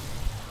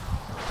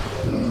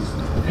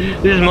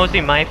 This is mostly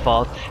my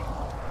fault.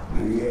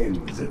 The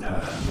end is at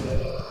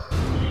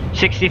hand.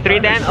 63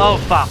 then? Oh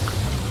fuck.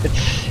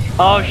 It's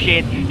oh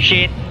shit,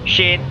 shit,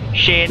 shit,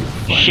 shit,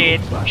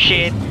 shit,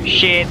 shit,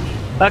 shit.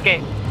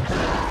 Okay.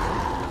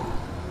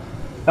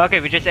 Okay,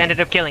 we just ended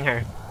up killing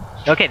her.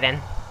 Okay then.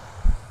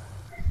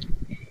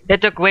 It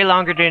took way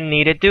longer than it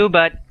needed to,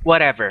 but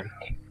whatever.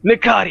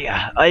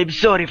 Mikaria, I'm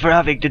sorry for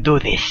having to do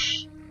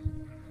this.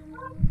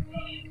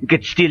 You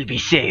could still be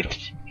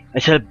saved. I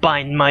shall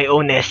bind my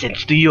own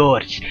essence to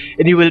yours,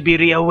 and you will be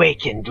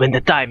reawakened when the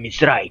time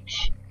is right.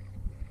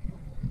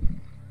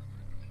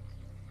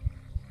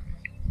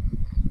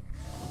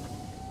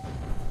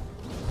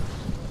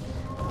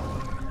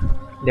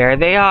 There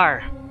they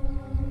are.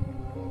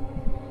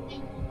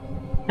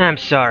 I'm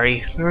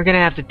sorry. We're gonna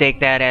have to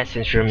take that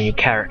essence from you,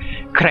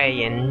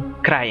 Kerrigan.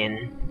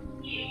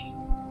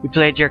 You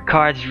played your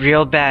cards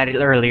real bad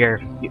earlier.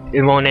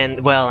 It won't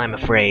end well, I'm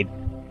afraid.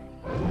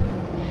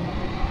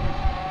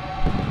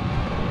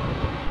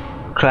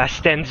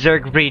 Class 10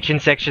 Zerg breach in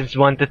sections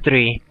 1 to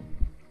 3.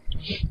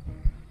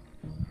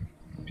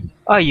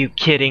 Are you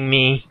kidding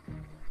me?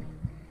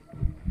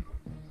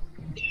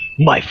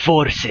 My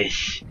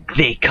forces,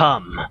 they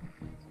come.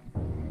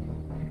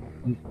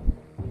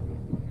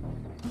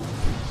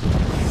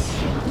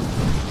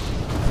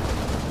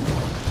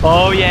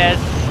 Oh yes,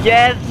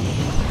 yes!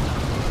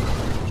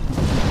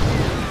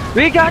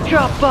 We got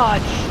drop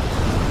bots!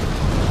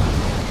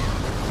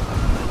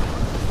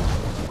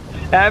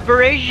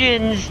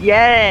 Aberrations,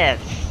 yes!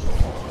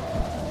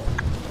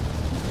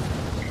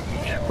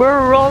 Where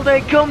are all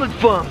they coming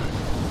from?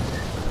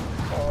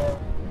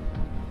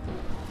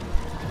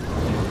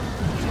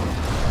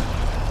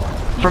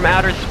 From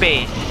outer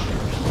space.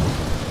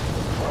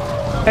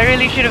 I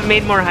really should have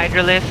made more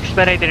Hydralisks,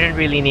 but I didn't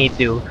really need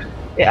to.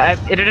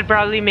 It'd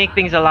probably make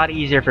things a lot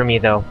easier for me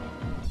though.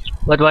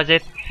 What was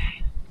it?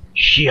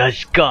 She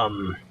has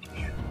come.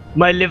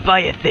 My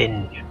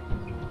Leviathan.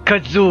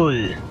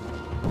 Kazul.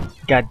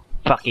 God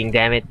fucking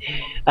damn it.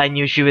 I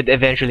knew she would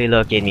eventually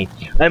locate me.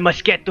 I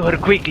must get to her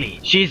quickly.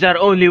 She's our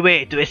only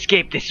way to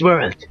escape this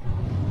world.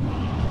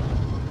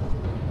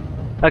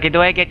 Okay,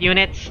 do I get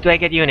units? Do I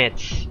get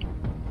units?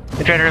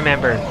 I'm trying to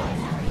remember.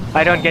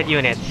 I don't get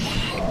units.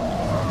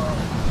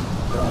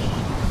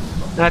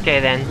 Okay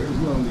then.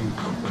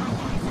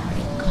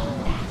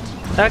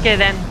 Okay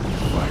then.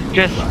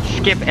 Just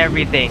skip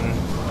everything.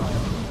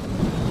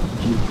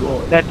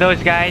 Let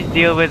those guys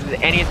deal with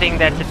anything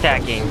that's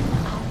attacking.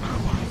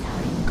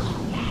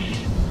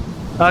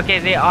 Okay,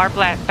 they are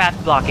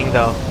path blocking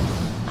though.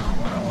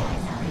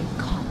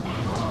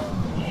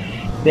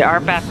 They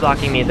are path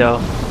blocking me though.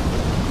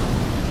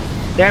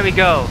 There we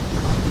go.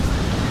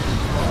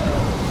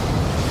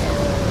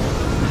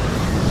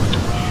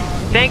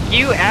 Thank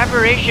you,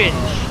 Aberrations!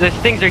 Those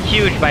things are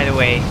huge, by the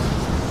way.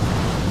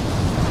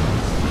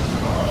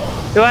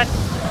 What?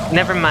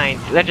 Never mind.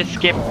 Let's just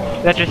skip.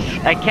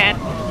 I can't.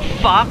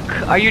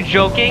 Fuck! Are you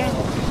joking?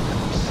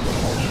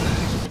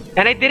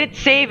 And I didn't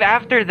save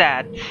after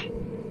that.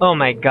 Oh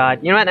my god.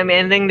 You know what? I'm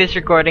ending this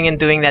recording and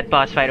doing that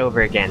boss fight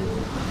over again.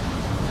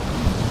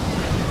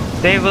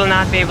 They will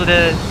not be able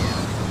to...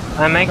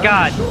 Oh my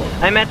god.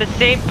 I'm at the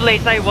same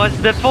place I was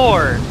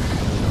before.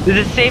 This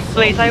is the same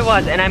place I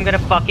was and I'm gonna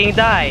fucking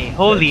die.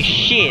 Holy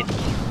shit.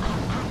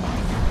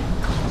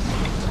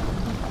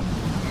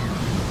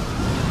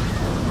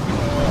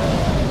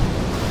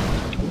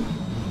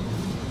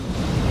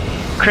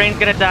 Crane's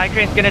gonna die,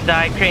 Crane's gonna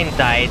die, Crane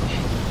died.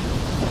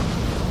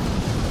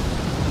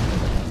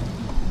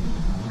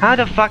 How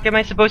the fuck am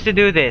I supposed to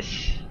do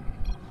this?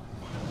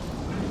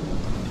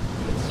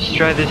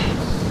 Destroy this.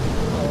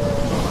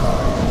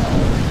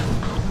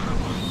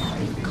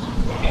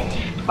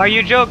 Are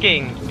you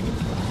joking?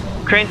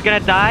 Crane's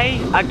gonna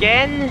die?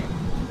 Again?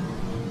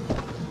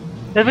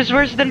 That was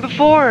worse than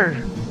before!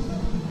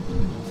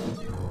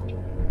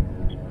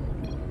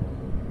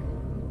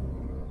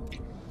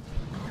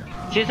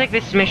 Seems like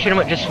this mission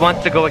just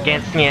wants to go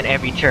against me at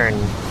every turn.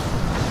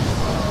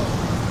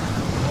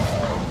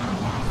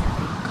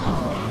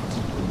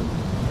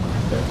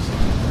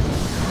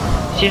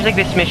 Seems like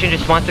this mission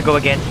just wants to go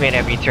against me at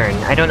every turn.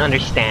 I don't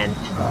understand.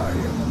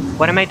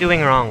 What am I doing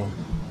wrong?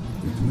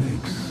 It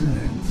makes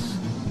sense.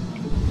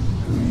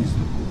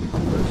 Reasonable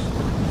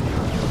question.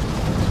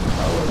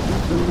 Our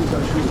victories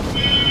are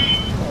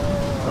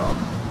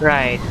sure.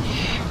 Right.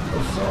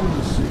 A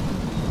sound signal.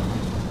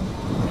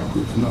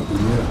 If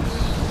nothing else.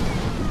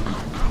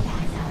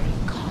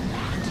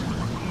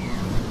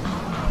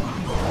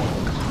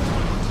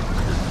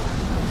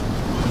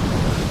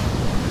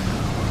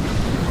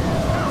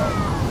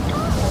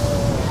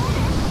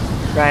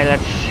 Right,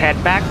 let's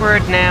head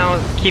backward now.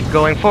 Keep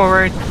going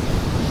forward.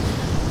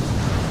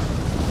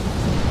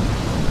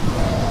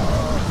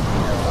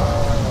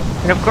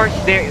 And of course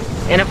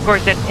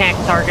that tank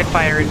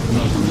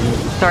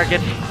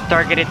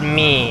targeted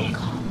me.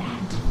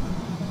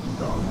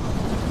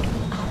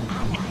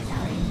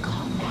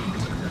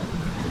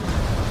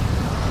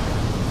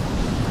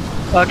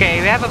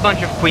 Okay, we have a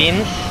bunch of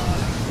queens.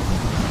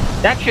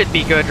 That should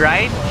be good,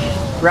 right?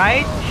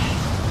 Right?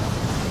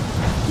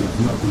 If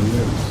nothing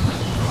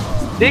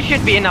else, This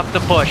should be enough to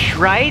push,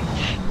 right?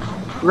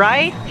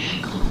 Right?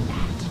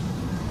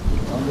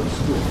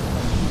 understood.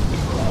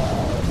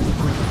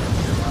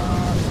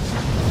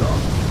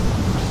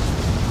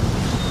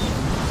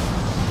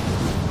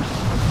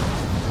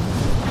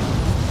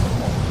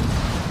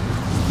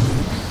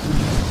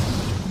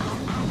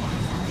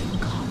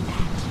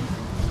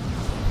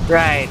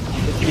 Right.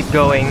 Let's keep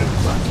going.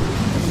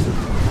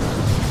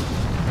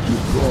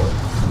 Keep going.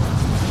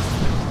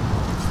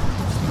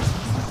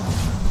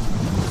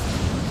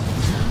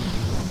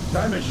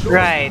 Time is short.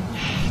 Right.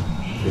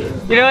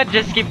 You know what?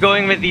 Just keep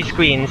going with these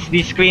queens.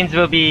 These queens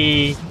will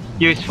be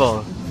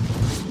useful.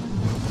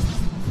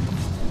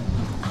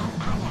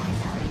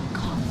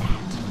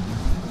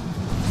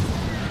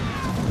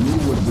 You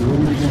would be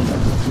only one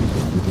of the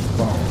people with the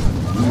power.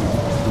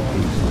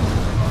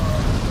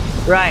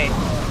 Right.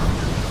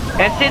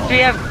 And since we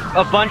have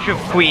a bunch of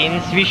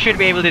queens, we should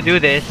be able to do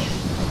this.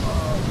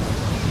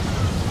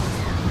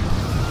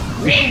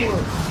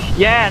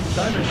 Yes!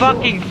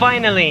 Fucking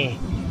finally!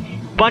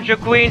 Bunch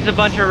of queens, a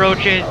bunch of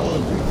roaches.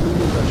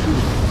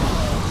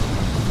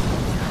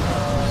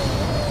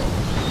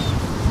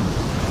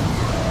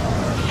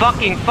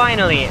 Fucking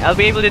finally! I'll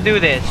be able to do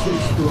this.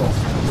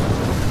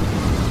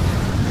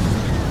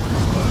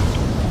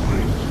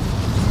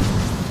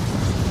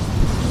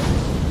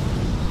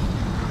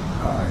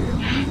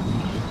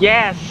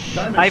 Yes!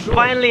 I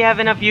finally have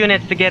enough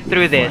units to get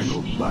through this.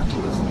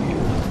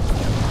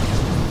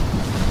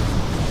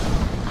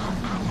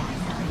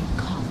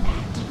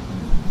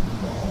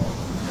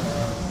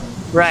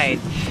 Right.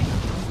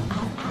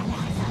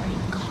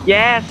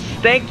 Yes!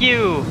 Thank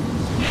you!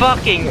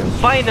 Fucking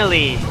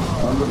finally!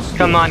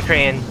 Come on,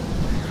 Crane.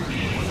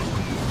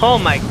 Oh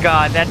my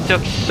god, that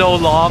took so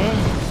long.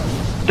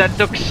 That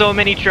took so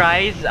many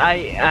tries.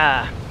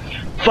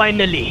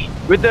 Finally!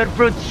 With our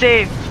fruit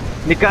safe!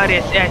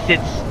 Nicarius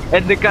assets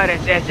and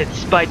Nicarius assets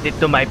spotted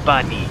to my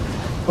body.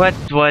 What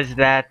was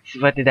that?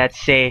 What did that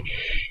say?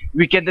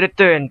 We can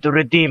return to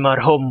redeem our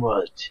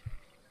homeworld.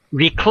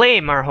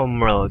 Reclaim our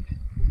homeworld.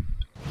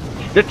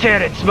 The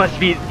turrets must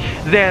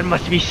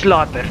be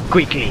slaughtered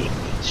quickly.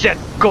 Set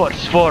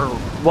course for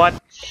what?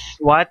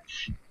 What?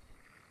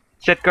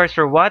 Set course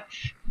for what?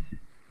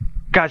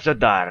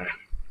 Kazodar.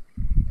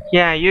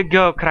 Yeah, you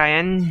go,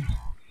 Krayan.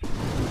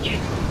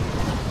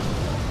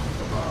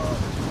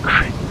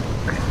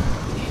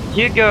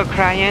 You go,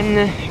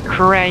 Krayan.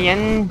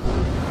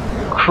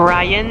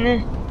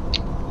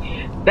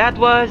 That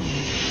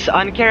was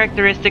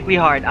uncharacteristically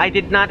hard. I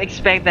did not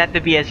expect that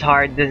to be as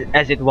hard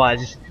as it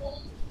was.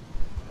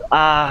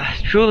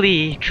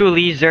 Truly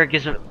Zerg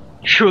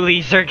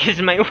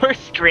is my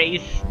worst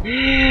race.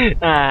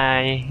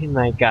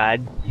 My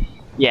god.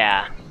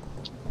 Yeah.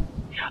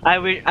 I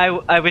wish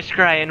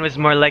Krayan was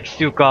more like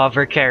Stukov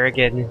or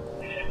Kerrigan.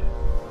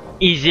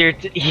 Easier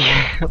to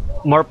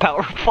more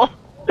powerful.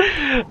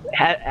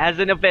 Has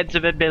an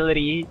offensive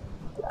ability.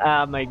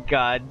 Oh my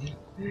god.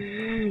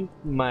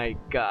 My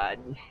god.